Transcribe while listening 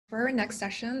For our next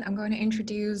session, I'm going to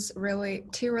introduce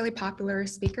two really popular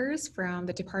speakers from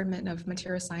the Department of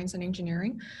Material Science and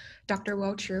Engineering, Dr.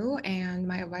 Chueh and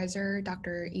my advisor,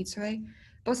 Dr. Chueh.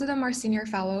 Both of them are senior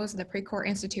fellows at the Precourt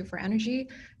Institute for Energy.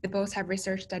 They both have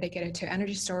research dedicated to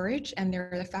energy storage, and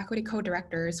they're the faculty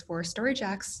co-directors for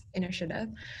StorageX initiative,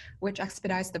 which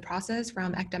expedites the process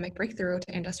from academic breakthrough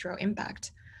to industrial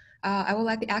impact. I will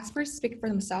let the experts speak for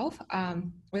themselves,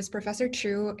 with Professor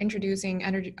Chueh introducing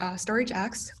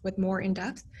StorageX with more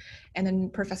in-depth, and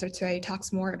then Professor Chueh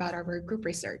talks more about our group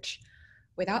research.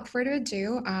 Without further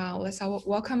ado, let's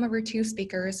welcome our two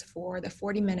speakers for the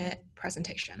 40-minute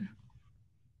presentation.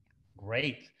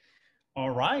 Great. All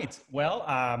right. Well,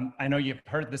 I know you've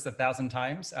heard this 1,000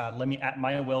 times. Let me add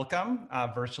my welcome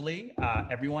virtually,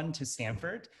 everyone, to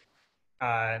Stanford.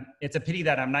 It's a pity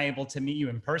that I'm not able to meet you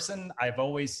in person. I've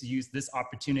always used this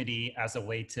opportunity as a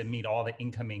way to meet all the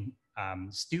incoming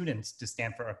students to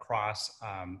Stanford across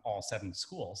all 7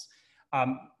 schools.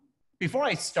 Before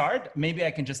I start, maybe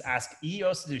I can just ask E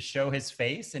also to show his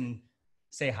face and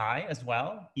say hi as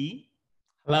well. E?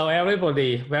 Hello,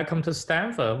 everybody. Welcome to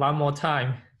Stanford one more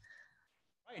time.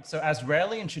 Right, so as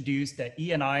rarely introduced,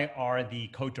 E and I are the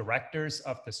co-directors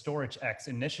of the StorageX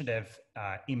initiative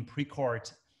in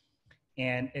Precourt.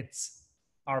 And it's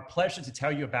our pleasure to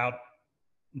tell you about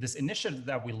this initiative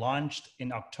that we launched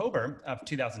in October of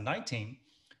 2019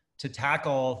 to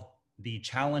tackle the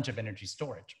challenge of energy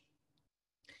storage.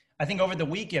 I think over the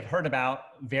week you've heard about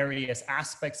various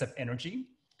aspects of energy,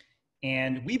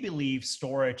 and we believe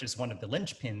storage is one of the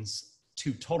linchpins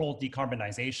to total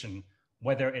decarbonization,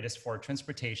 whether it is for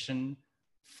transportation,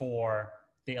 for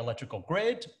the electrical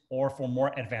grid, or for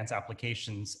more advanced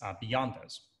applications beyond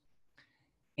those.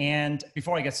 And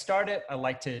before I get started, I'd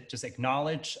like to just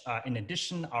acknowledge, in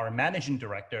addition, our managing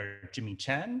director, Jimmy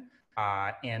Chen,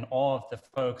 and all of the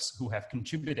folks who have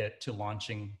contributed to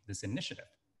launching this initiative.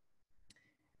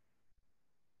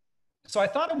 So I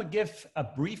thought I would give a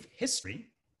brief history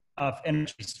of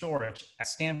energy storage at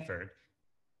Stanford.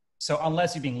 So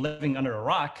unless you've been living under a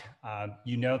rock,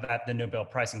 you know that the Nobel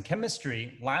Prize in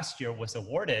Chemistry last year was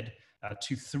awarded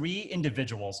to 3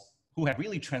 individuals who have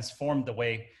really transformed the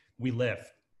way we live.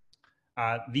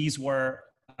 These were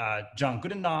John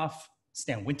Goodenough,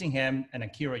 Stan Wintingham, and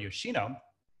Akira Yoshino,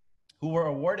 who were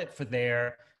awarded for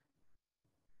their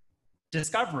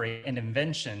discovery and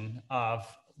invention of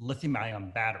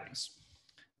lithium-ion batteries.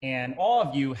 And all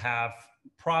of you have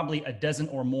probably a dozen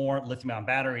or more lithium-ion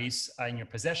batteries in your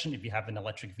possession if you have an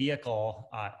electric vehicle,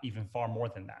 even far more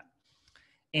than that.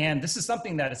 And this is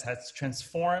something that has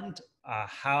transformed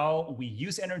how we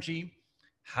use energy,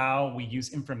 how we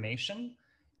use information,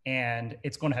 and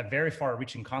it's going to have very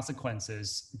far-reaching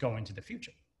consequences going into the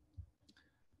future.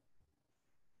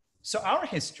 So our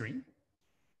history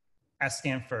at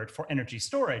Stanford for energy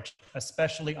storage,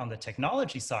 especially on the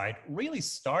technology side, really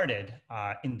started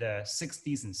in the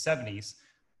 60s and 70s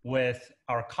with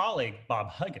our colleague, Bob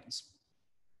Huggins.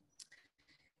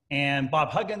 And Bob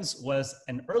Huggins was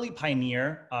an early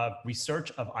pioneer of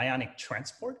research of ionic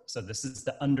transport. So this is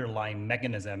the underlying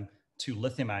mechanism to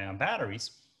lithium-ion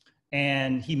batteries.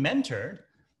 And he mentored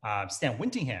Stan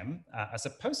Wintingham as a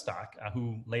postdoc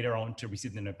who later on to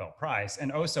receive the Nobel Prize,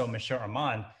 and also Michel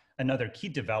Armand, another key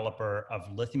developer of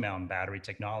lithium-ion battery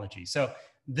technology. So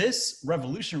this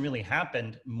revolution really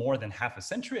happened more than half a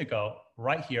century ago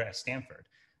right here at Stanford.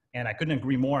 And I couldn't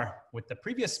agree more with the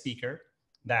previous speaker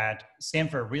that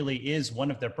Stanford really is one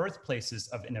of the birthplaces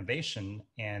of innovation,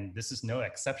 and this is no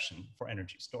exception for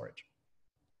energy storage.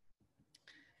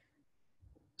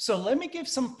 So let me give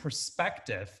some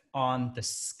perspective on the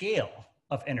scale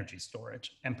of energy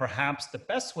storage. And perhaps the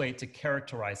best way to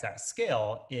characterize that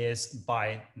scale is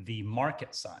by the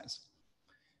market size.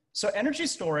 So energy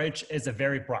storage is a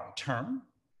very broad term.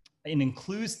 It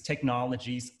includes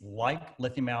technologies like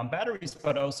lithium-ion batteries,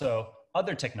 but also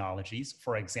other technologies,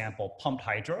 for example, pumped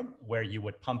hydro, where you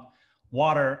would pump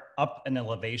water up an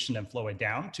elevation and flow it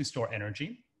down to store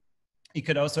energy. It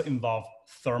could also involve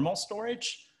thermal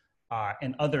storage,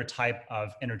 and other type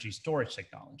of energy storage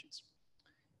technologies.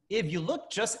 If you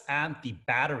look just at the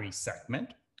battery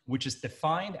segment, which is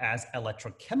defined as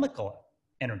electrochemical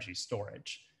energy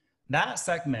storage, that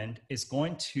segment is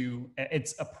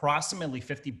it's approximately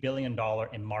 $50 billion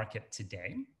in market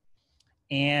today.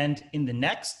 And in the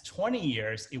next 20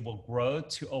 years, it will grow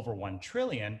to over 1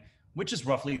 trillion, which is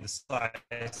roughly the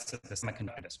size of the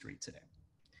semiconductor industry today.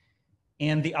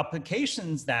 And the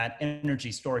applications that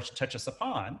energy storage touches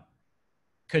upon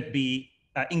could be,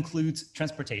 includes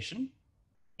transportation,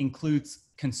 includes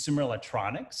consumer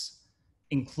electronics,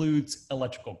 includes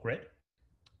electrical grid.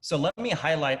 So let me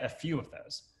highlight a few of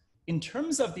those. In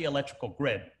terms of the electrical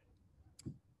grid,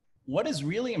 what is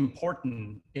really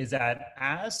important is that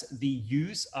as the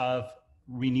use of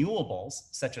renewables,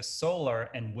 such as solar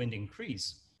and wind,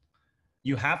 increase,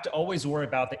 you have to always worry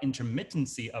about the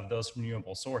intermittency of those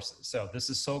renewable sources. So this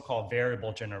is so-called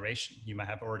variable generation. You might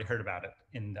have already heard about it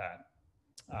in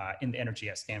the energy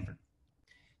at Stanford.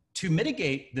 To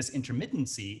mitigate this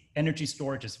intermittency, energy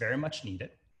storage is very much needed.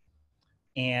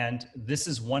 And this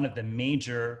is one of the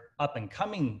major up and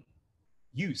coming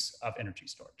use of energy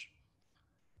storage.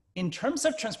 In terms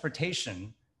of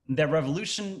transportation, the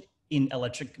revolution in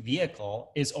electric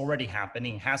vehicle is already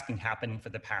happening, has been happening for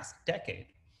the past decade.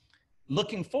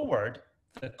 Looking forward,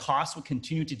 the cost will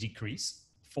continue to decrease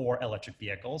for electric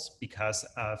vehicles because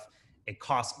of a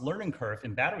cost learning curve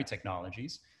in battery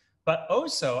technologies. But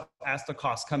also, as the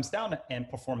cost comes down and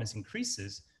performance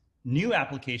increases, new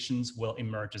applications will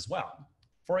emerge as well.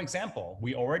 For example,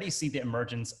 we already see the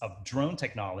emergence of drone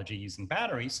technology using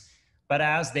batteries, but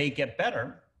as they get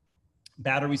better,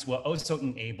 batteries will also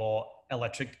enable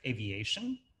electric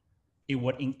aviation. It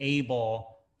would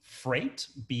enable freight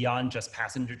beyond just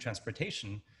passenger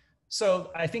transportation.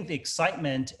 So I think the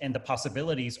excitement and the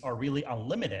possibilities are really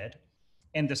unlimited.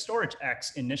 And the Storage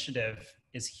X initiative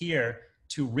is here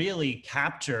to really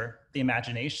capture the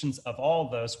imaginations of all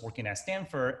those working at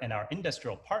Stanford and our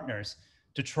industrial partners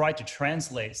to try to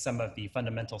translate some of the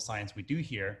fundamental science we do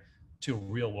here to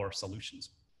real world solutions.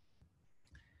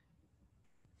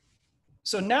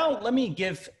 So now let me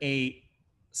give a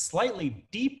slightly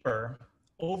deeper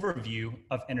overview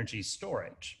of energy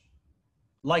storage.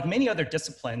 Like many other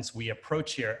disciplines we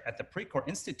approach here at the Precourt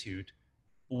Institute,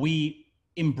 we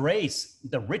embrace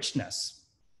the richness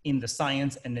in the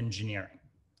science and engineering.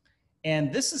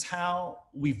 And this is how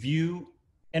we view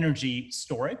energy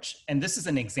storage. And this is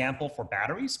an example for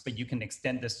batteries, but you can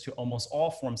extend this to almost all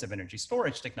forms of energy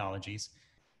storage technologies.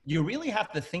 You really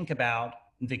have to think about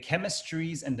the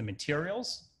chemistries and the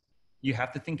materials. You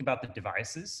have to think about the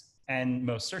devices, and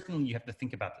most certainly you have to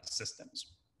think about the systems.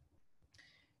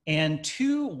 And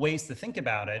two ways to think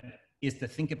about it is to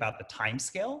think about the time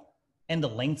scale and the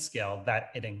length scale that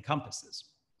it encompasses.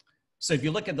 So if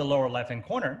you look at the lower left-hand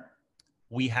corner,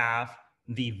 we have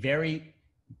the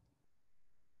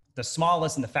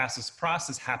smallest and the fastest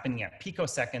process happening at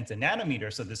picoseconds and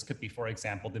nanometers. So this could be, for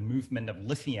example, the movement of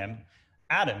lithium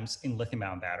atoms in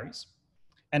lithium-ion batteries.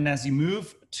 And as you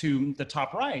move to the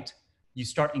top right, you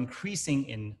start increasing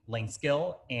in length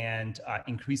scale and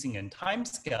increasing in time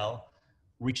scale,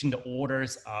 reaching the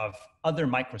orders of other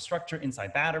microstructure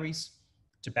inside batteries,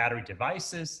 to battery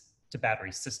devices, to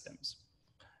battery systems.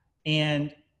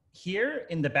 And here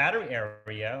in the battery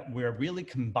area, we're really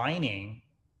combining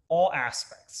all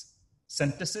aspects: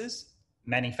 synthesis,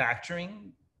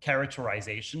 manufacturing,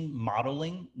 characterization,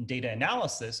 modeling, data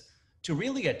analysis, to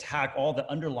really attack all the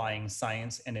underlying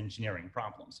science and engineering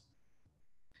problems.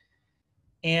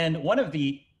 And one of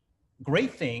the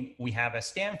great things we have at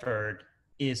Stanford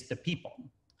is the people.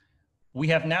 We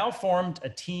have now formed a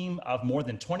team of more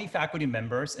than 20 faculty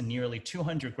members and nearly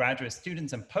 200 graduate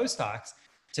students and postdocs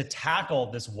to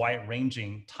tackle this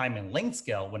wide-ranging time and length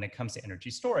scale when it comes to energy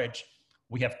storage.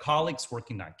 We have colleagues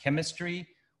working on chemistry.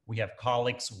 We have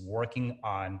colleagues working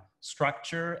on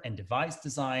structure and device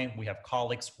design. We have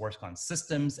colleagues working on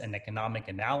systems and economic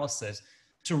analysis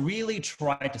to really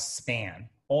try to span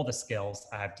all the skills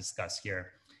I have discussed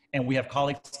here. And we have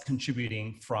colleagues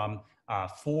contributing from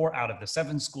 4 out of the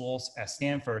 7 schools at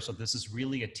Stanford. So this is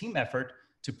really a team effort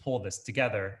to pull this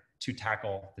together to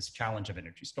tackle this challenge of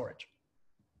energy storage.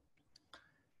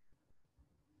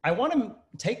 I want to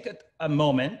take a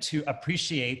moment to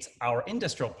appreciate our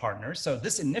industrial partners. So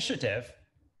this initiative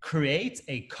creates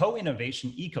a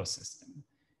co-innovation ecosystem.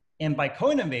 And by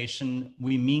co-innovation,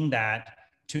 we mean that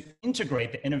to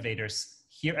integrate the innovators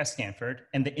here at Stanford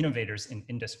and the innovators in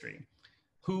industry,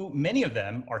 who many of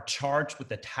them are charged with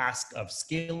the task of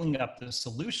scaling up the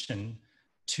solution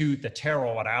to the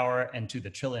terawatt hour and to the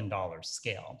 $1 trillion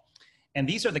scale. And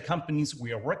these are the companies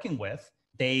we are working with.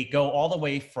 They go all the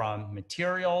way from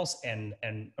materials and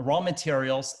raw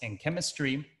materials and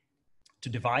chemistry to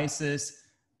devices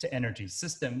to energy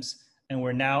systems. And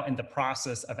we're now in the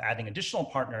process of adding additional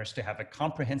partners to have a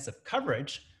comprehensive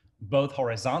coverage, both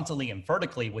horizontally and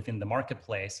vertically within the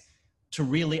marketplace, to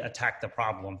really attack the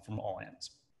problem from all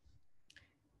ends.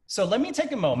 So let me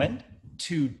take a moment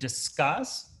to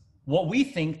discuss what we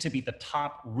think to be the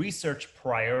top research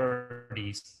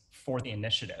priorities for the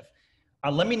initiative.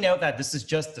 Let me note that this is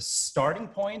just the starting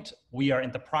point. We are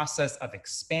in the process of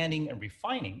expanding and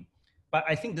refining, but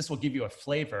I think this will give you a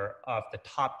flavor of the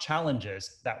top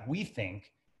challenges that we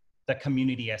think the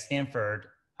community at Stanford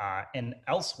and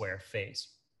elsewhere face.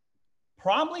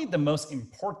 Probably the most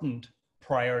important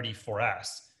priority for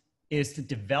us is to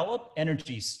develop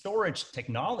energy storage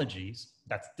technologies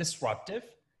that's disruptive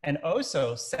and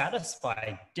also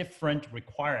satisfy different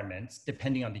requirements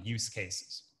depending on the use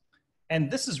cases. And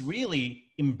this is really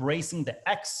embracing the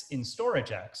X in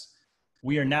storage X.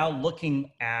 We are now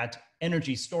looking at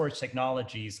energy storage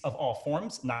technologies of all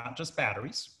forms, not just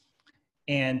batteries,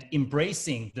 and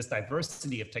embracing this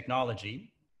diversity of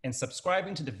technology and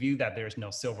subscribing to the view that there's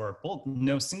no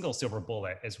single silver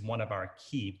bullet is one of our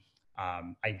key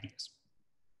ideas.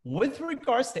 With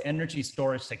regards to energy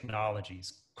storage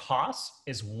technologies, cost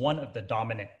is one of the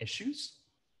dominant issues.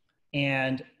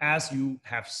 And as you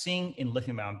have seen in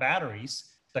lithium-ion batteries,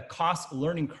 the cost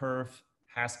learning curve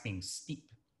has been steep.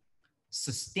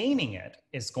 Sustaining it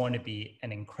is going to be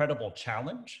an incredible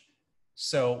challenge.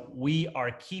 So we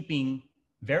are keeping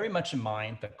very much in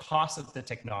mind the cost of the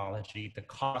technology, the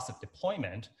cost of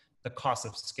deployment, the cost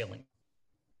of scaling.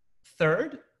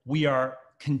 Third, we are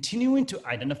continuing to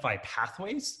identify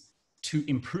pathways to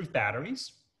improve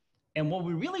batteries. And what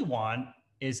we really want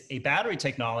is a battery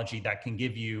technology that can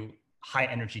give you high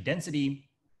energy density,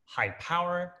 high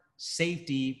power,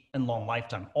 safety, and long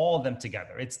lifetime, all of them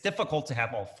together. It's difficult to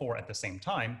have all four at the same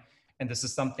time, and this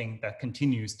is something that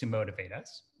continues to motivate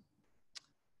us.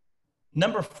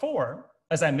 Number four,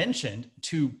 as I mentioned,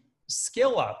 to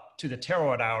scale up to the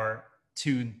terawatt hour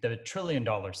to the $1 trillion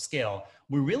scale,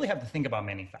 we really have to think about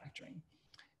manufacturing.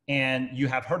 And you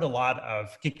have heard a lot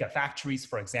of gigafactories,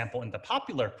 for example, in the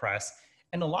popular press,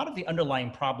 and a lot of the underlying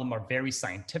problem are very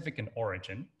scientific in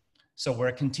origin. So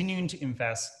we're continuing to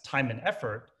invest time and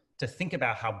effort to think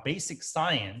about how basic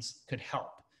science could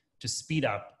help to speed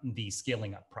up the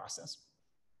scaling up process.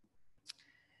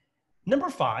 Number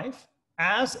five,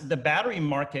 as the battery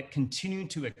market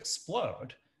continues to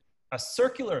explode, a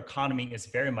circular economy is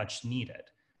very much needed.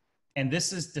 And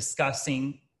this is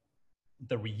discussing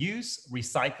the reuse,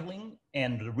 recycling,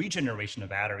 and the regeneration of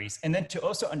batteries, and then to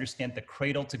also understand the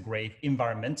cradle to grave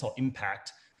environmental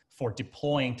impact for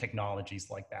deploying technologies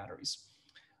like batteries.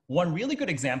 One really good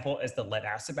example is the lead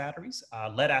acid batteries.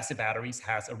 Lead acid batteries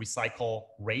has a recycle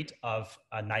rate of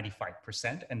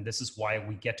 95%, and this is why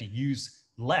we get to use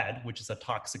lead, which is a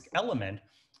toxic element,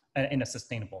 in a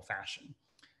sustainable fashion.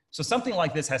 So something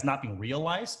like this has not been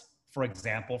realized, for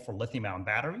example, for lithium-ion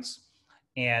batteries.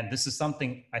 And this is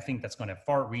something I think that's going to have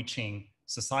far-reaching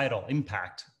societal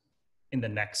impact in the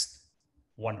next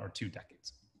 1 or 2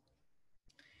 decades.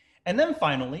 And then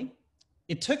finally,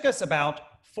 it took us about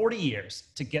 40 years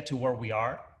to get to where we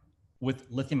are with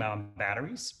lithium-ion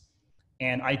batteries.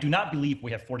 And I do not believe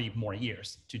we have 40 more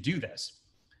years to do this.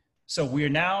 So we are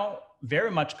now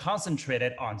very much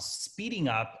concentrated on speeding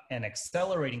up and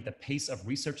accelerating the pace of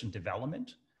research and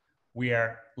development. We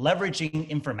are leveraging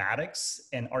informatics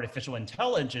and artificial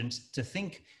intelligence to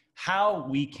think how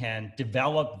we can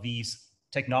develop these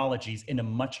technologies in a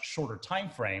much shorter time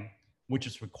frame, which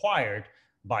is required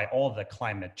by all the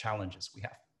climate challenges we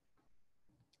have.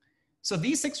 So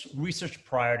these 6 research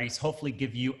priorities hopefully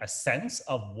give you a sense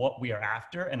of what we are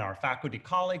after in our faculty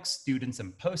colleagues, students,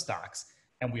 and postdocs.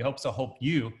 And we also hope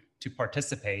you to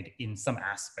participate in some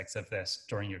aspects of this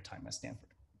during your time at Stanford.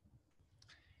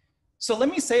 So let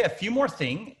me say a few more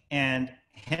things and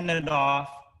hand it off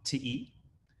to E.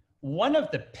 One of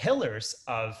the pillars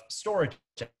of Storage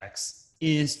X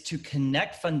is to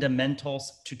connect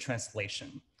fundamentals to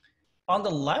translation. On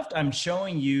the left, I'm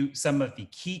showing you some of the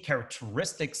key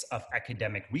characteristics of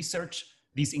academic research.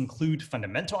 These include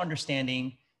fundamental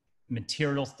understanding,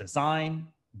 materials design,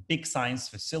 big science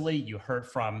facility. You heard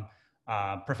from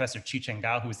Professor Chueh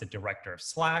Gao, who is the director of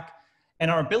SLAC, and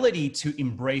our ability to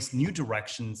embrace new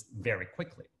directions very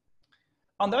quickly.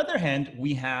 On the other hand,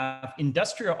 we have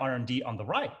industrial R&D on the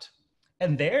right.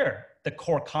 And there, the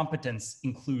core competence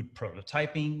include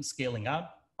prototyping, scaling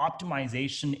up,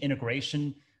 optimization,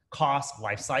 integration, cost,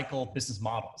 life cycle, business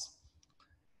models.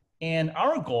 And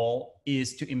our goal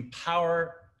is to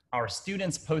empower our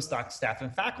students, postdoc staff,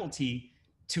 and faculty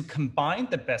to combine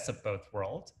the best of both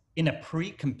worlds in a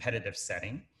pre-competitive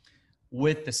setting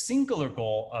with the singular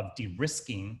goal of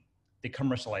de-risking the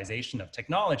commercialization of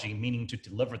technology, meaning to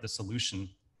deliver the solution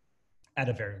at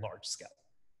a very large scale.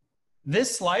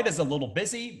 This slide is a little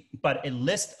busy, but it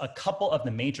lists a couple of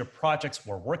the major projects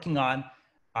we're working on.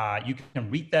 You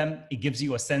can read them. It gives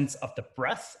you a sense of the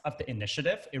breadth of the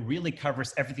initiative. It really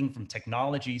covers everything from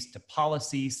technologies to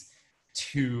policies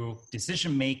to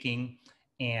decision-making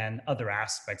and other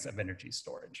aspects of energy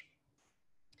storage.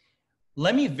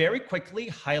 Let me very quickly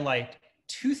highlight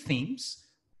 2 themes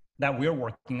that we're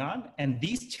working on. And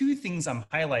these 2 things I'm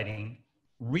highlighting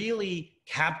really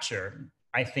capture,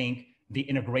 I think, the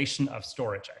integration of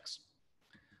Storage X.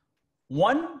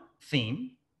 One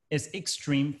theme is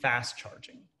extreme fast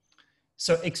charging.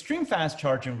 So extreme fast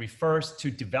charging refers to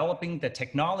developing the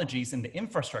technologies and the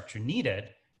infrastructure needed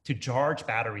to charge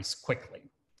batteries quickly.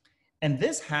 And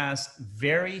this has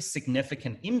very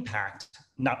significant impact,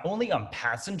 not only on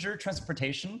passenger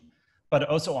transportation, but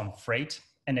also on freight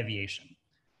and aviation.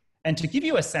 And to give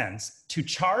you a sense, to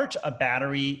charge a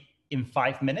battery in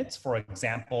 5 minutes, for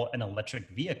example, an electric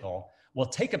vehicle, will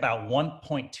take about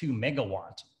 1.2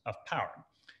 megawatt of power.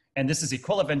 And this is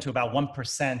equivalent to about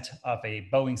 1% of a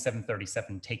Boeing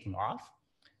 737 taking off.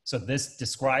 So this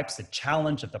describes the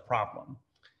challenge of the problem.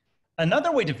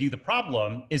 Another way to view the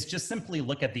problem is just simply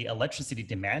look at the electricity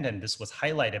demand, and this was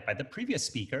highlighted by the previous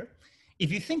speaker.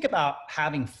 If you think about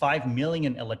having 5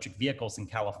 million electric vehicles in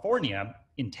California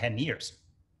in 10 years,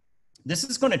 this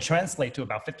is going to translate to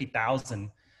about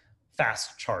 50,000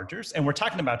 fast chargers. And we're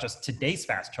talking about just today's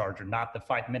fast charger, not the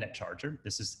 5-minute charger.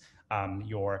 This is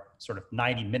your sort of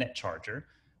 90-minute charger.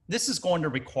 This is going to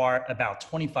require about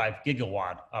 25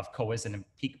 gigawatt of coincident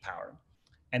peak power.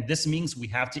 And this means we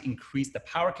have to increase the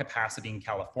power capacity in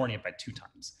California by 2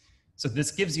 times. So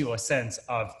this gives you a sense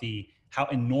of how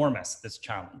enormous this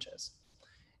challenge is.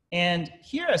 And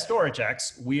here at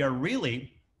StorageX, we are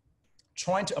really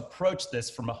trying to approach this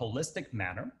from a holistic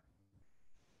manner.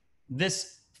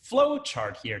 This flow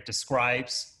chart here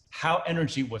describes how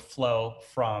energy would flow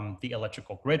from the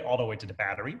electrical grid all the way to the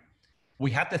battery.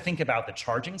 We have to think about the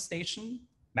charging station,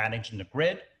 managing the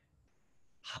grid,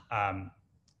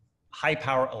 high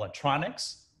power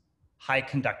electronics, high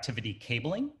conductivity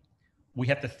cabling. We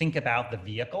have to think about the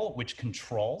vehicle, which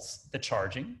controls the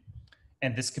charging.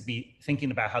 And this could be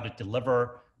thinking about how to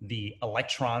deliver the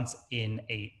electrons in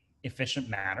an efficient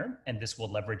manner, and this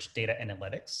will leverage data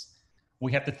analytics.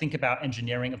 We have to think about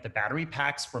engineering of the battery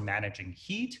packs for managing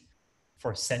heat,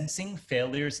 for sensing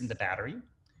failures in the battery.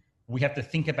 We have to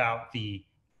think about the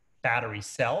battery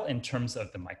cell in terms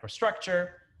of the microstructure,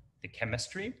 the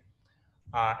chemistry.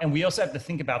 And we also have to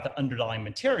think about the underlying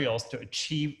materials to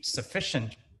achieve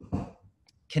sufficient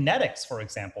kinetics, for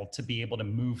example, to be able to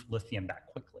move lithium that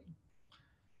quickly.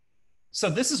 So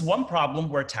this is one problem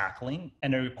we're tackling,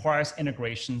 and it requires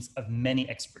integrations of many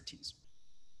expertise.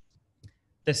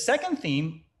 The second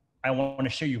theme I want to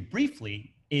show you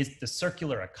briefly is the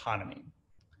circular economy.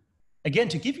 Again,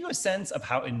 to give you a sense of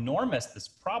how enormous this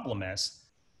problem is,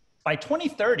 by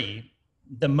 2030,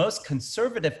 the most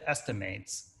conservative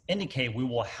estimates indicate we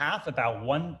will have about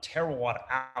 1 terawatt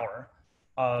hour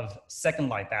of second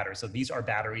life batteries. So these are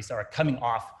batteries that are coming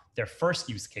off their first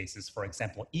use cases, for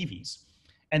example, EVs.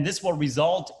 And this will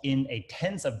result in a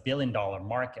tens of billion-dollar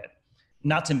market,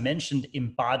 not to mention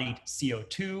embodied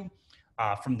CO2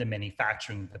 from the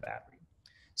manufacturing of the battery.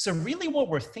 So really what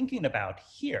we're thinking about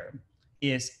here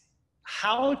is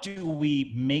how do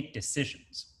we make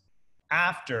decisions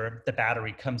after the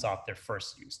battery comes off their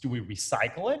first use? Do we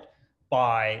recycle it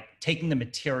by taking the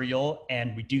material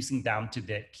and reducing down to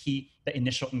the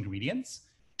initial ingredients?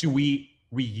 Do we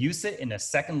reuse it in a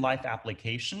second life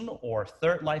application or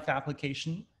third life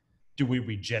application? Do we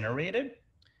regenerate it?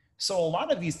 So a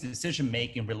lot of these decision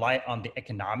making rely on the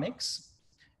economics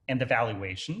and the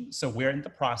valuation. So we're in the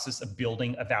process of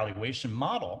building a valuation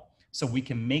model so we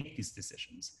can make these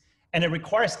decisions. And it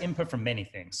requires input from many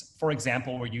things. For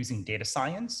example, we're using data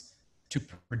science to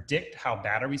predict how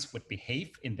batteries would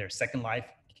behave in their second life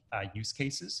use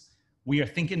cases. We are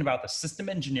thinking about the system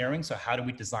engineering. So how do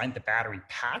we design the battery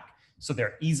pack so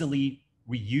they're easily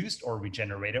reused or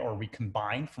regenerated or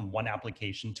recombined from one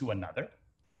application to another?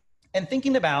 And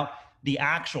thinking about the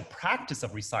actual practice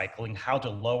of recycling, how to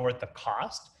lower the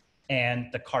cost and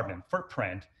the carbon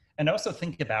footprint, and also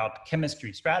think about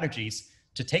chemistry strategies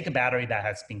to take a battery that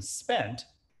has been spent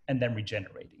and then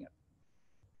regenerating it.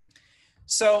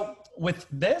 So with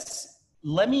this,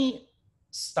 let me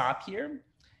stop here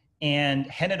and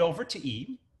hand it over to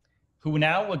Yi, who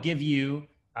now will give you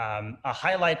a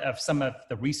highlight of some of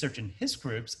the research in his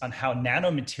groups on how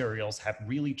nanomaterials have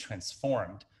really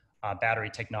transformed battery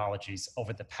technologies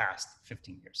over the past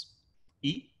 15 years.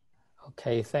 Yi?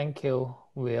 Okay, thank you,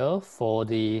 Will, for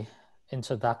the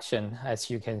introduction. As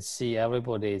you can see,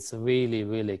 everybody is really,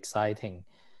 really exciting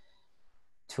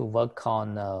to work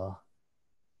on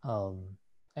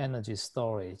energy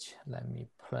storage. Let me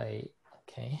play,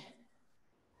 okay.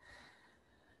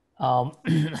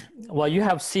 Well, you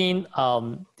have seen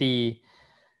the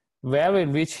very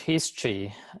rich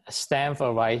history,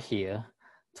 Stanford right here,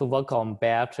 to work on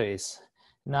batteries.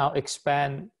 Now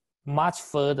expand much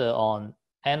further on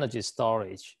energy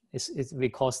storage. We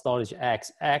call storage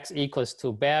X. X equals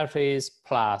to batteries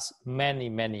plus many,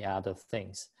 many other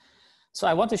things. So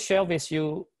I want to share with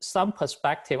you some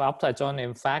perspective after I joined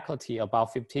in faculty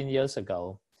about 15 years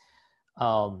ago.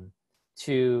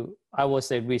 I would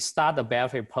say we start the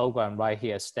battery program right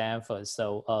here at Stanford.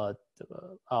 So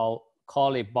our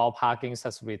colleague Bob Harkins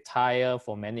has retired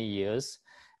for many years.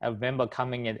 I remember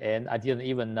coming in, I didn't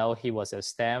even know he was at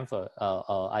Stanford.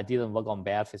 I didn't work on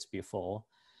batteries before.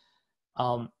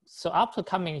 So after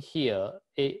coming here,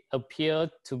 it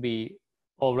appeared to be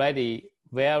already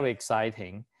very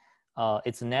exciting.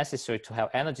 It's necessary to have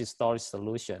energy storage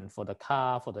solution for the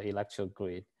car, for the electric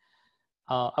grid.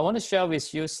 I want to share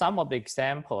with you some of the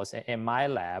examples in my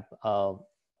lab.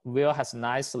 Will has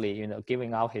nicely,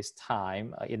 giving out his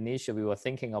time. Initially, we were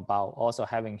thinking about also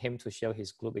having him to share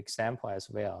his group example as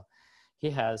well. He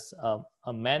has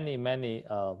many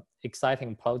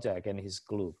exciting projects in his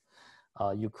group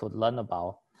you could learn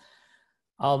about.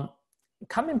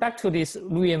 Coming back to this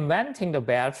reinventing the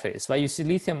batteries, right? You see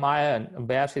lithium-ion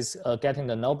batteries getting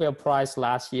the Nobel Prize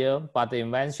last year, but the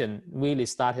invention really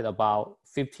started about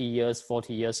 50 years,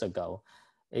 40 years ago.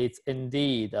 It's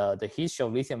indeed the history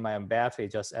of lithium-ion battery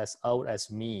just as old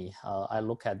as me. I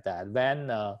look at that.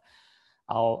 When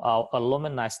our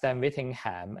alumni Stan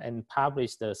Whittingham and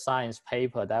published the science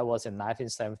paper, that was in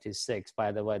 1976.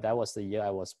 By the way, that was the year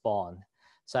I was born.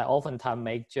 So I oftentimes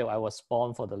make joke I was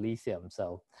born for the lithium.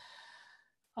 So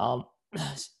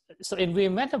in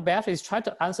reinvented batteries, try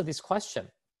to answer this question.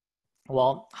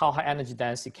 Well, how high energy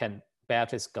density can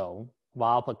batteries go?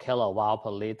 Watt per kilo, watt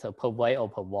per liter, per weight or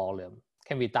per volume?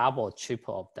 Can we double or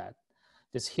triple of that?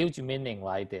 There's huge meaning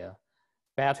right there.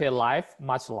 Battery life,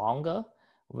 much longer.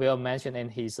 Will mentioned in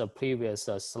his previous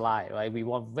slide, right? We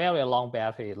want very long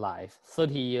battery life,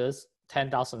 30 years,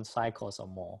 10,000 cycles or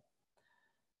more.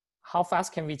 How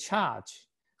fast can we charge?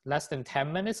 Less than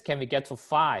 10 minutes, can we get to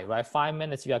 5, right? 5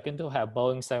 minutes, you are going to have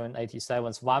Boeing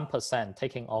 787s, 1%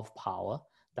 taking off power.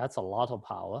 That's a lot of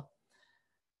power.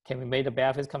 Can we make the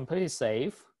batteries completely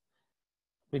safe?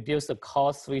 Reduce the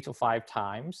cost 3 to 5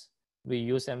 times?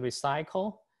 Reuse and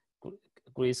recycle?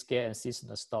 Grid scale and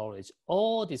seasonal storage?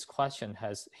 All these questions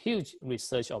has huge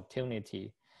research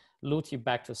opportunity, looking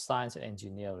back to science and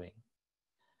engineering.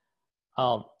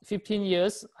 15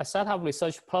 years, I set up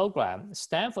research program.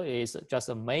 Stanford is just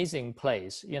an amazing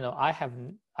place. I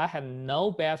had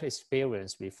no battery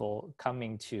experience before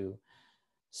coming to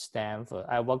Stanford.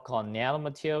 I work on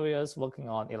nanomaterials, working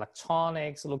on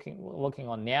electronics, working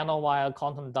on nanowire,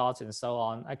 quantum dots, and so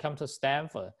on. I come to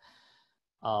Stanford.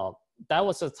 That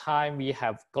was the time we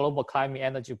have Global Climate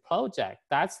Energy Project.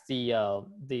 That's the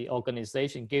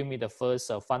organization gave me the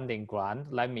first funding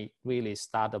grant. Let me really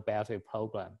start the battery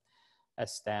program at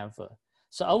Stanford.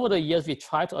 So over the years, we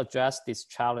try to address these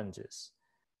challenges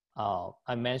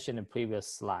I mentioned in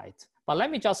previous slides. But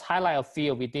let me just highlight a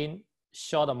few within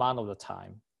short amount of the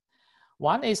time.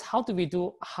 One is, how do we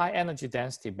do high energy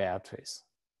density batteries?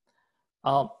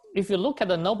 If you look at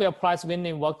the Nobel Prize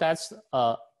winning work, that's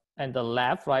on the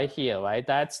left right here, right?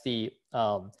 That's the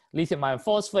lithium iron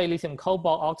phosphate, lithium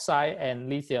cobalt oxide, and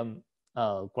lithium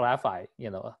graphite,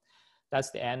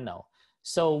 that's the anode.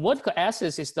 So vertical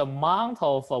axis is the amount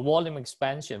of volume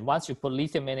expansion once you put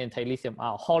lithium in and take lithium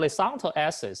out. Horizontal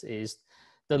axis is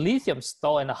the lithium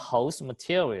stored in the host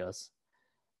materials.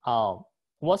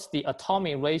 What's the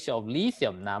atomic ratio of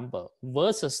lithium number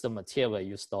versus the material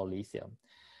you store lithium?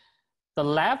 The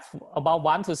left, about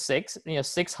 1 to 6,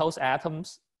 6 host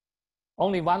atoms,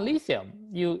 only 1 lithium.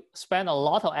 You spend a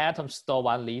lot of atoms store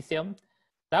 1 lithium.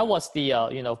 That was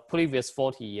the previous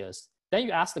 40 years. Then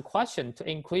you ask the question, to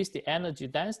increase the energy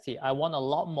density, I want a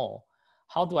lot more.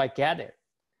 How do I get it?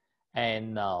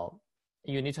 And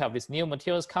you need to have these new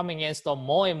materials coming in, store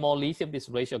more and more lithium, this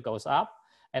ratio goes up,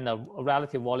 and the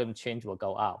relative volume change will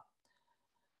go up.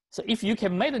 So if you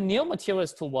can make the new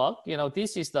materials to work,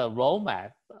 this is the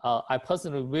roadmap I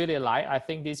personally really like. I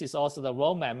think this is also the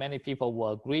roadmap many people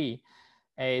will agree.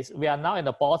 Is we are now in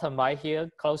the bottom right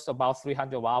here, close to about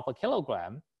 300 watt per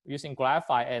kilogram, using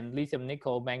graphite and lithium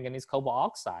nickel manganese cobalt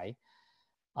oxide.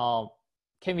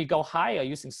 Can we go higher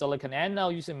using silicon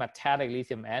anode, using metallic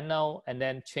lithium anode, and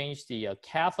then change the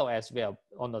cathode as well?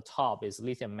 On the top is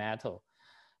lithium metal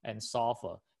and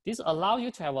sulfur. This allows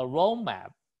you to have a roadmap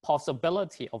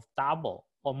possibility of double,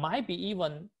 or might be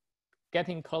even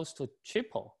getting close to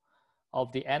triple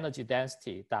of the energy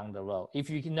density down the road, if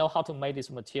you know how to make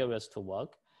these materials to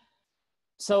work.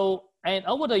 So, and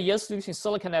over the years, using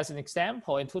silicon as an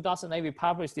example, in 2008, we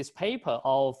published this paper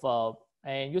of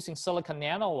using silicon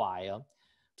nanowire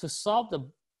to solve the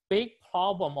big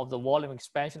problem of the volume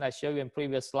expansion I showed you in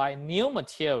previous slide. New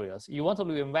materials, you want to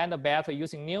reinvent a battery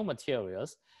using new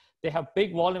materials. They have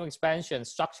big volume expansion,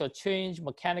 structural change,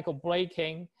 mechanical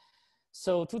braking.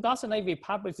 So 2008, we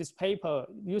published this paper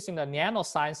using the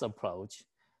nanoscience approach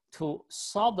to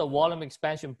solve the volume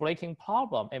expansion breaking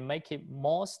problem and make it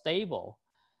more stable.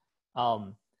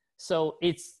 So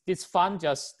it's fun,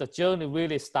 just the journey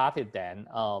really started then.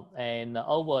 And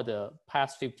over the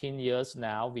past 15 years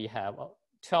now, we have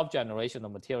 12 generations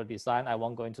of material design. I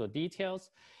won't go into the details.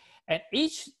 And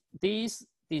each these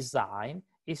design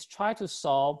is try to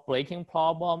solve breaking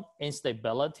problem,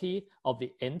 instability of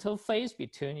the interface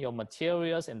between your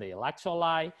materials and the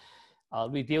electrolyte,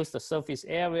 reduce the surface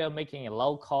area, making it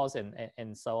low cost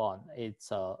and so on.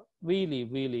 It's a really,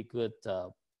 really good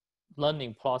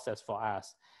learning process for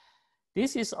us.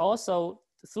 This is also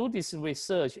through this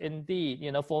research,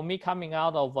 indeed, for me coming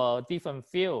out of a different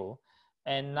field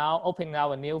and now opening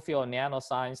out a new field of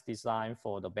nanoscience design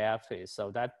for the batteries. So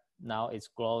that now it's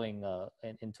growing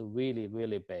into really,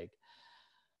 really big.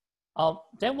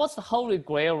 Then what's the holy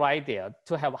grail right there?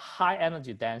 To have high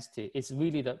energy density is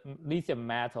really the lithium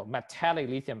metal, metallic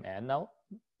lithium anode.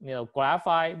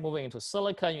 Graphite moving into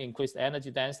silicon, you increase the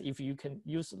energy density. If you can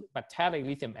use metallic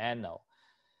lithium anode,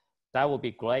 that would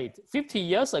be great. 50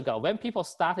 years ago, when people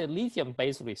started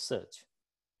lithium-based research,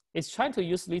 it's trying to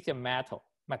use lithium metal,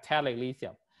 metallic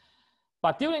lithium.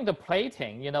 But during the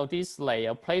plating, this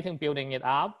layer, plating building it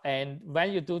up, and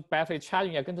when you do battery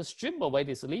charging, you're going to strip away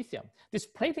this lithium. This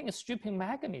plating is stripping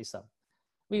mechanism.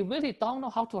 We really don't know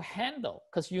how to handle,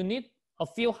 because you need a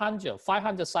few hundred,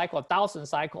 500 cycles, 1,000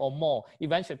 cycles or more,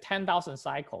 eventually 10,000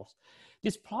 cycles.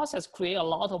 This process creates a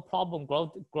lot of problem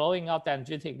growing out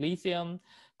dendritic lithium,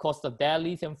 cause the dead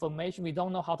lithium formation. We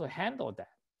don't know how to handle that.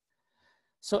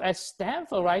 So at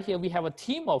Stanford right here, we have a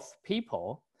team of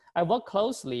people. I work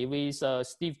closely with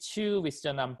Steve Chueh, with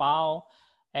Jianan Bao,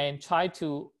 and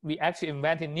we actually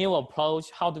invented a new approach.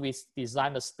 How do we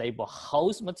design a stable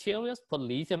host materials, put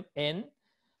lithium in,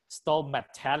 store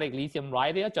metallic lithium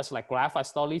right there, just like graphite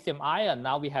store lithium ion.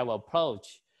 Now we have an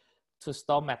approach to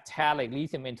store metallic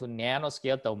lithium into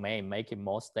nanoscale domain, make it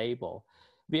more stable.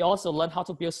 We also learn how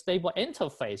to build stable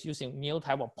interface using new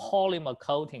type of polymer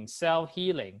coating,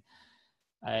 self-healing,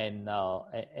 and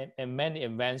many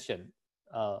inventions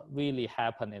really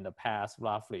happened in the past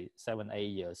roughly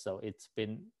 7-8 years. So it's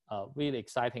been a really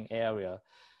exciting area.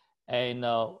 And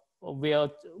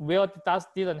Will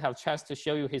didn't have a chance to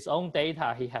show you his own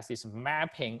data. He has this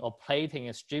mapping of plating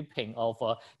and stripping of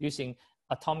using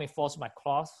atomic force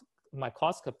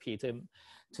microscopy to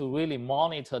really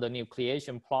monitor the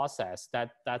nucleation process.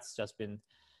 That's just been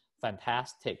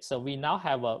fantastic. So we now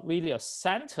have really a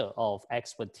center of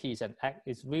expertise, and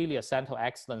it's really a center of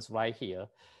excellence right here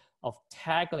of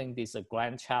tackling this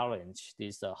grand challenge,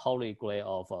 this holy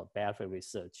grail of battery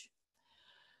research.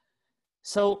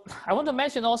 So I want to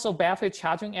mention also battery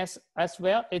charging as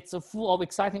well. It's full of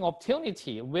exciting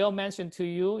opportunity. Will mentioned to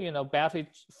you, battery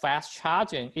fast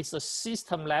charging is a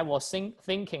system level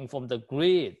thinking from the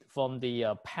grid, from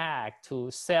the pack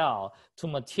to cell to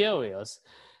materials.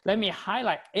 Let me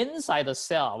highlight inside the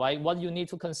cell, right? What you need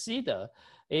to consider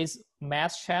is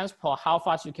mass transport, how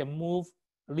fast you can move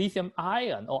lithium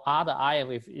ion or other ion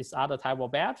with its other type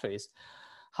of batteries.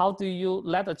 How do you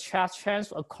let the charge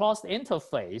transfer across the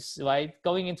interface, right?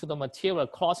 Going into the material,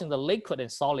 crossing the liquid and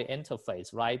solid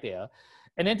interface right there.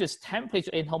 And then this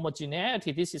temperature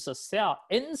inhomogeneity, this is a cell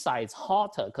inside it's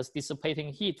hotter because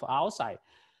dissipating heat to outside,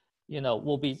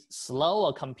 will be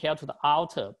slower compared to the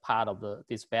outer part of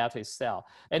this battery cell.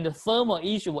 And the thermal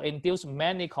issue will induce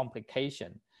many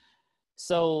complications.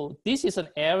 So this is an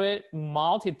area,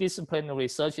 multidisciplinary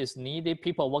research is needed.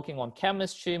 People working on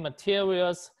chemistry,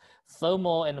 materials,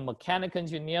 thermal and mechanical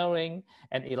engineering,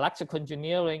 and electrical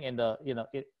engineering, and the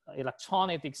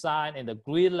electronic design, and the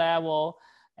grid level,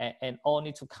 and all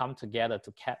need to come together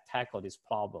to tackle this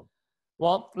problem.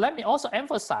 Well, let me also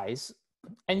emphasize,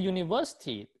 in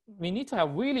university, we need to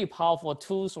have really powerful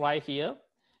tools right here,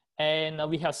 and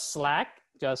we have SLAC,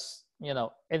 just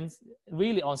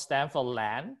really on Stanford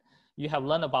land. You have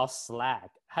learned about SLAC,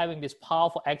 having this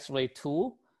powerful X-ray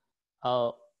tool.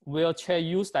 Will Chueh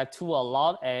use that tool a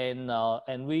lot,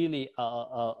 and really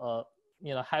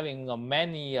having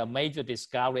many major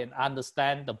discovery and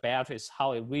understand the batteries,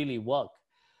 how it really work.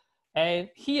 And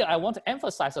here I want to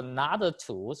emphasize another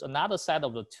set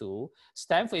of the tool.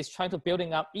 Stanford is trying to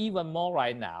building up even more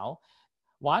right now.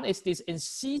 One is this in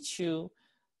situ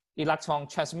electron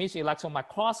transmission electron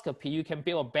microscopy. You can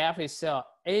build a battery cell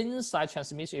inside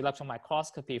transmission electron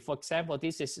microscopy. For example,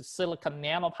 this is silicon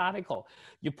nanoparticle.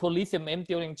 You put lithium in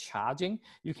during charging,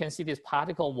 you can see this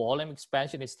particle volume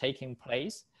expansion is taking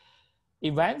place.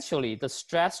 Eventually, the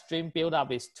stress stream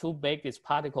buildup is too big, this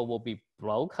particle will be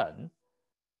broken.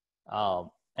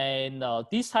 And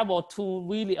this type of tool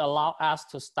really allow us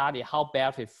to study how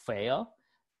battery fail,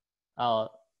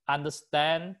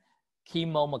 understand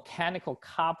chemomechanical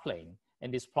coupling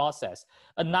in this process.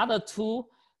 Another tool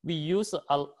we use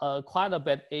quite a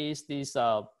bit is this.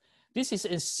 This is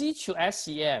in situ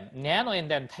SEM, nano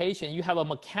indentation. You have a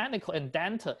mechanical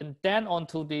indenter, and then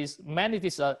onto this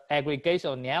aggregation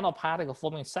of nanoparticle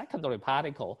forming secondary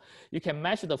particle. You can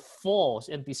measure the force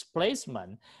and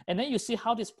displacement, and then you see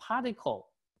how this particle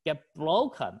get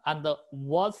broken under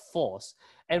what force,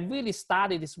 and really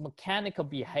study this mechanical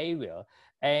behavior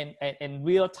and in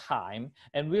real time,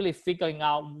 and really figuring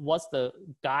out what's the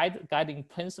guiding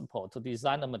principle to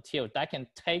design a material that can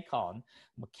take on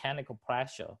mechanical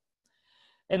pressure.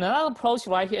 And another approach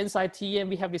right here inside TEM,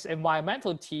 we have this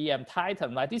environmental TEM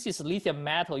Titan, right? This is lithium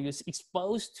metal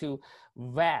exposed to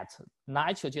wet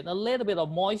nitrogen, a little bit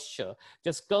of moisture,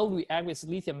 just go react with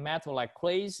lithium metal like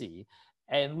crazy,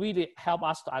 and really help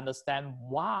us to understand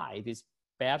why this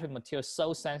battery material is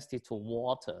so sensitive to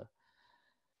water.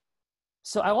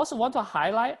 So I also want to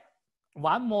highlight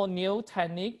one more new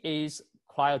technique is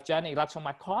cryogenic electron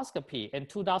microscopy. In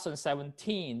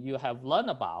 2017, you have learned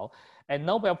about, and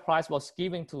Nobel Prize was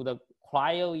given to the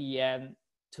cryo-EM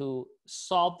to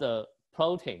solve the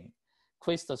protein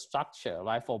crystal structure,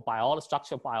 right, for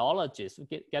structural biologists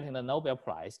getting the Nobel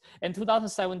Prize. In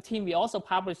 2017, we also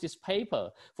published this paper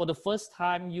for the first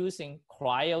time using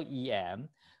cryo-EM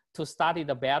to study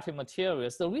the battery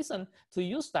materials. The reason to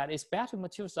use that is battery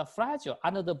materials are fragile.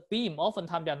 Under the beam,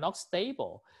 oftentimes they are not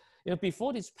stable.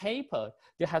 Before this paper,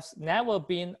 there has never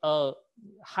been a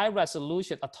high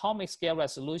resolution, atomic scale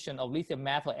resolution of lithium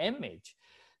metal image.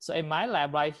 So in my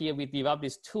lab right here, we developed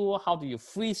this tool. How do you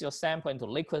freeze your sample into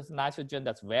liquid nitrogen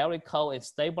that's very cold and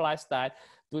stabilize that,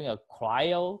 doing a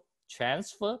cryo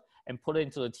transfer and put it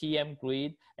into the TEM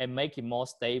grid and make it more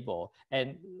stable.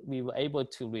 And we were able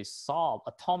to resolve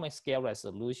atomic scale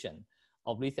resolution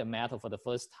of lithium metal for the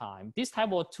first time. This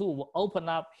type of tool will open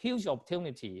up huge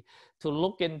opportunity to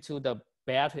look into the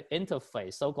battery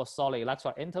interface, so-called solid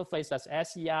electrode interface, that's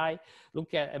SEI,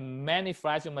 look at many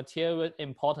fragile materials,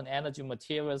 important energy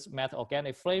materials, metal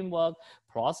organic framework,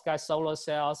 perovskite solar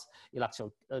cells,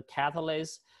 electro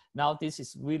catalysts. Now this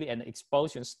is really an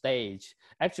explosion stage.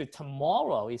 Actually,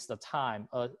 tomorrow is the time.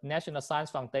 National Science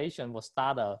Foundation will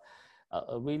start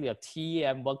really a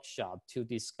TEM workshop to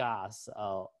discuss,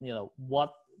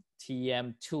 what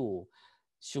TEM tool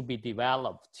should be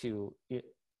developed to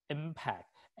impact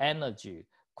energy,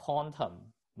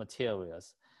 quantum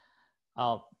materials.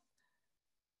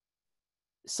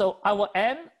 So I will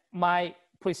end my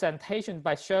presentation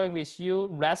by sharing with you,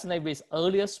 resonate with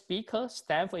earlier speakers.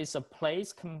 Stanford is a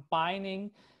place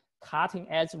combining cutting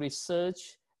edge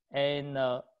research and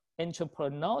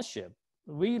entrepreneurship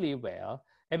really well.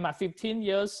 In my 15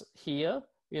 years here,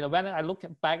 when I look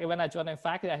back, when I joined the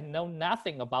faculty, I know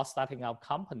nothing about starting up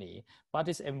company, but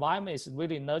this environment is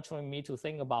really nurturing me to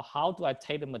think about how do I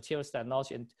take the materials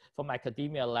technology from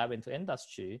academia lab into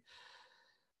industry.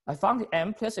 I founded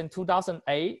Amprius in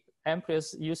 2008.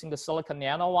 Amprius using the silicon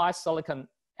nanowire, silicon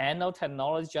anode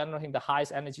technology, generating the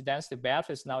highest energy density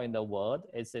batteries now in the world.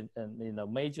 It's in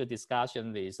major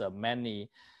discussion with many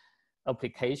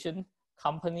application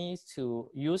companies to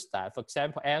use that. For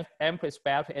example, Amprius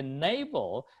battery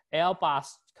enable Airbus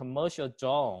commercial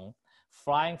drone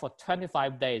flying for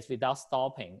 25 days without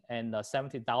stopping and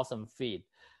 70,000 feet.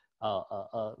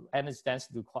 Energy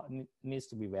density needs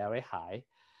to be very high.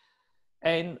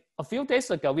 And a few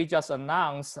days ago, we just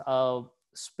announced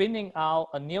spinning out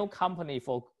a new company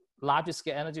for large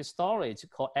scale energy storage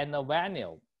called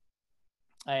Enervanil,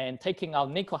 and taking out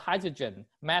nickel hydrogen,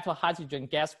 metal hydrogen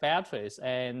gas batteries,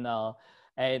 and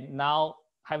now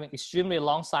having extremely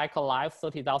long cycle life,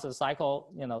 30,000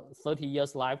 cycle, 30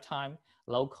 years lifetime,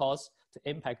 low cost to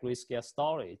impact grid scale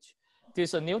storage.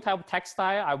 There's a new type of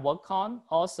textile I work on.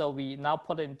 Also, we now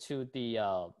put into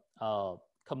the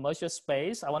commercial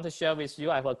space. I want to share with you,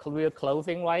 I have a career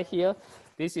clothing right here.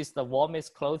 This is the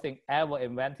warmest clothing ever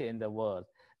invented in the world.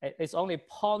 It's only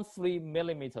 0.3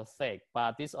 millimeter thick,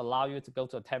 but this allows you to go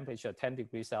to a temperature 10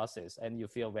 degrees Celsius and you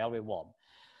feel very warm.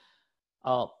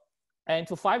 And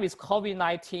to fight with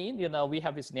COVID-19, we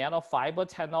have this nanofiber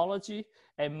technology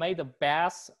and made the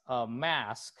best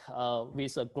mask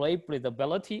with a great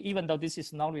breathability. Even though this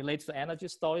is not related to energy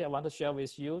storage, I want to share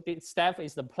with you, Stanford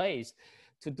is the place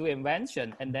to do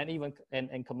invention and then even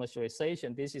and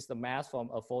commercialization. This is the mask from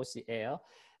a 4C Air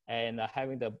and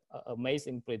having the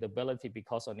amazing breathability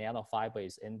because of nanofiber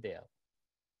is in there.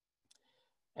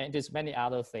 And there's many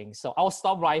other things. So I'll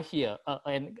stop right here.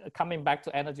 And coming back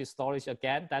to energy storage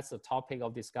again, that's the topic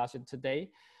of discussion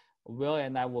today. Will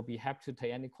and I will be happy to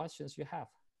take any questions you have.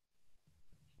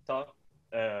 talk.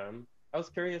 I was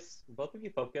curious, both of you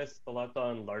focused a lot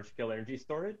on large-scale energy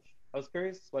storage. I was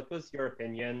curious, what was your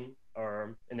opinion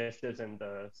or initiatives in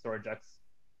the StorageX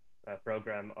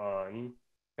program on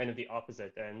kind of the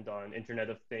opposite end, on Internet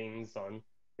of Things, on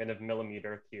kind of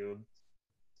millimeter cube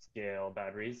scale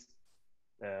batteries?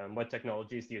 What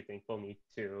technologies do you think we'll need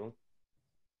to,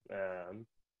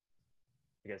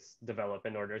 I guess, develop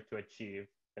in order to achieve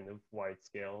kind of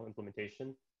wide-scale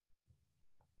implementation?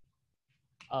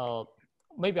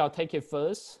 Maybe I'll take it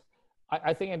first.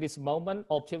 I think at this moment,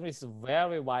 opportunity is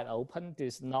very wide open.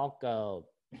 There's not a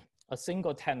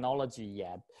single technology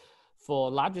yet. For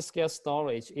large scale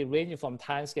storage, it ranges from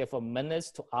time scale from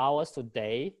minutes to hours to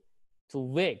day to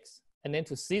weeks, and then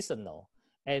to seasonal.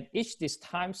 And each this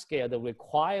time scale, the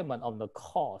requirement of the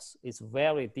cost is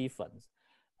very different.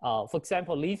 For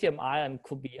example, lithium ion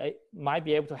might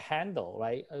be able to handle,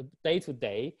 right, day to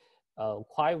day,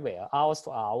 quite well, hours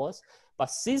to hours, but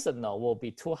seasonal will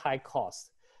be too high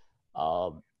cost.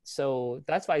 So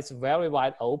that's why it's very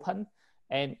wide open.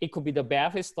 And it could be the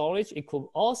battery storage. It could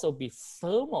also be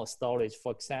thermal storage,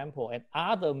 for example, and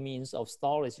other means of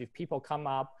storage. If people come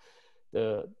up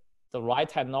the right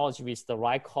technology with the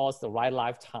right cost, the right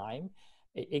lifetime,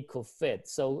 it could fit.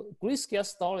 So grid scale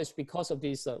storage, because of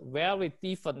this very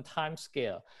different time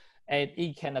scale, and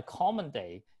it can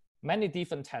accommodate many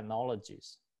different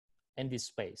technologies in this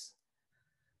space.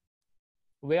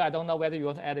 Well, I don't know whether you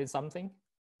want to add in something.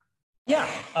 Yeah,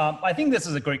 I think this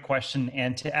is a great question.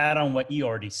 And to add on what you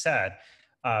already said,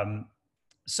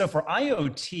 so for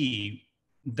IoT,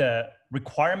 the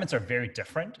requirements are very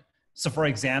different. So for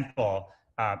example,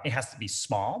 it has to be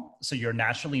small. So you're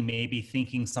naturally maybe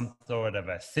thinking some sort of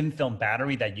a thin film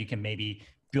battery that you can maybe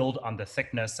build on the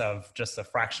thickness of just a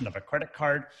fraction of a credit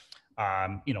card.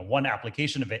 One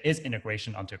application of it is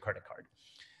integration onto a credit card.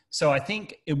 So I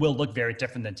think it will look very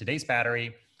different than today's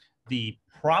battery. The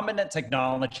prominent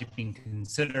technology being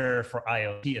considered for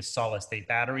IoT is solid state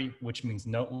battery, which means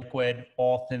no liquid,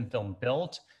 all thin film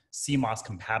built, CMOS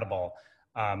compatible.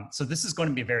 So this is going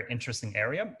to be a very interesting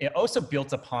area. It also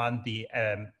builds upon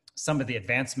some of the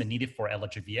advancement needed for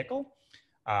electric vehicle.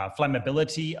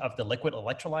 Flammability of the liquid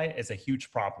electrolyte is a huge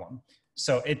problem.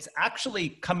 So it's actually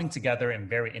coming together in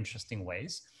very interesting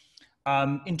ways.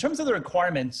 In terms of the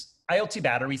requirements, IoT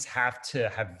batteries have to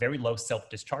have very low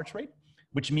self-discharge rate,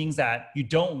 which means that you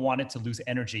don't want it to lose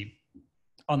energy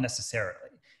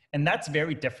unnecessarily. And that's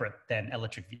very different than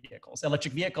electric vehicles.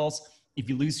 Electric vehicles, if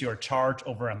you lose your charge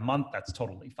over a month, that's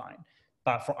totally fine.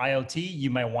 But for IoT, you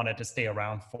might want it to stay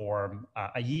around for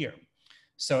a year.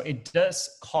 So it does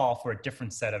call for a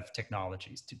different set of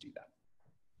technologies to do that.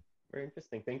 Very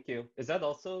interesting, thank you. Is that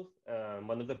also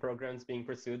one of the programs being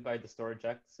pursued by the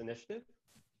StorageX initiative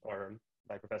or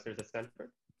by professors at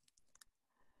Stanford?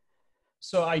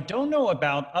 So I don't know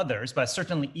about others, but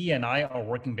certainly E and I are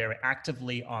working very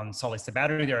actively on solid-state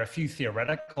battery. There are a few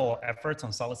theoretical efforts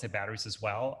on solid-state batteries as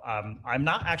well. I'm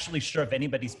not actually sure if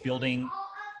anybody's building.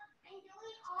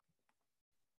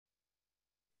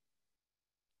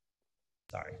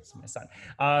 Sorry, it's my son.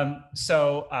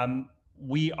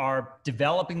 We are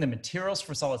developing the materials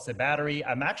for solid-state battery.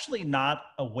 I'm actually not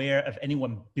aware of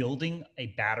anyone building a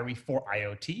battery for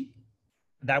IoT.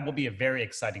 That will be a very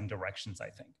exciting directions, I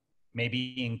think.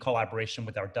 Maybe in collaboration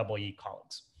with our EE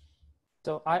colleagues.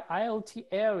 So IoT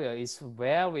area is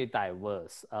very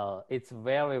diverse. It's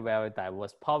very, very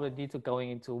diverse. Probably need to go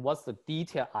into what's the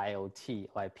detailed IoT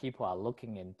like people are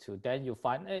looking into. Then you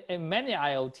find in many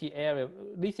IoT area,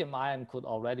 lithium ion could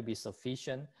already be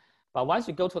sufficient. But once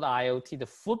you go to the IoT, the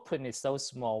footprint is so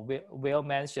small. Will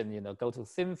mentioned, go to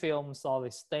thin film,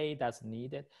 solid state that's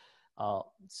needed.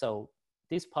 So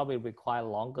this probably require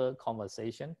longer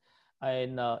conversation.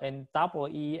 And in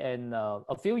EE, and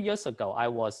a few years ago, I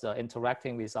was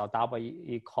interacting with our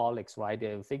EE colleagues, right?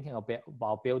 They're thinking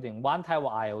about building one type of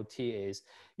IoT is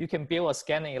you can build a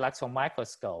scanning electron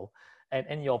microscope and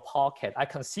in your pocket. I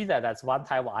consider that's one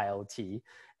type of IoT.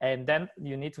 And then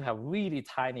you need to have really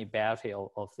tiny battery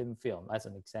or thin film as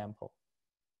an example.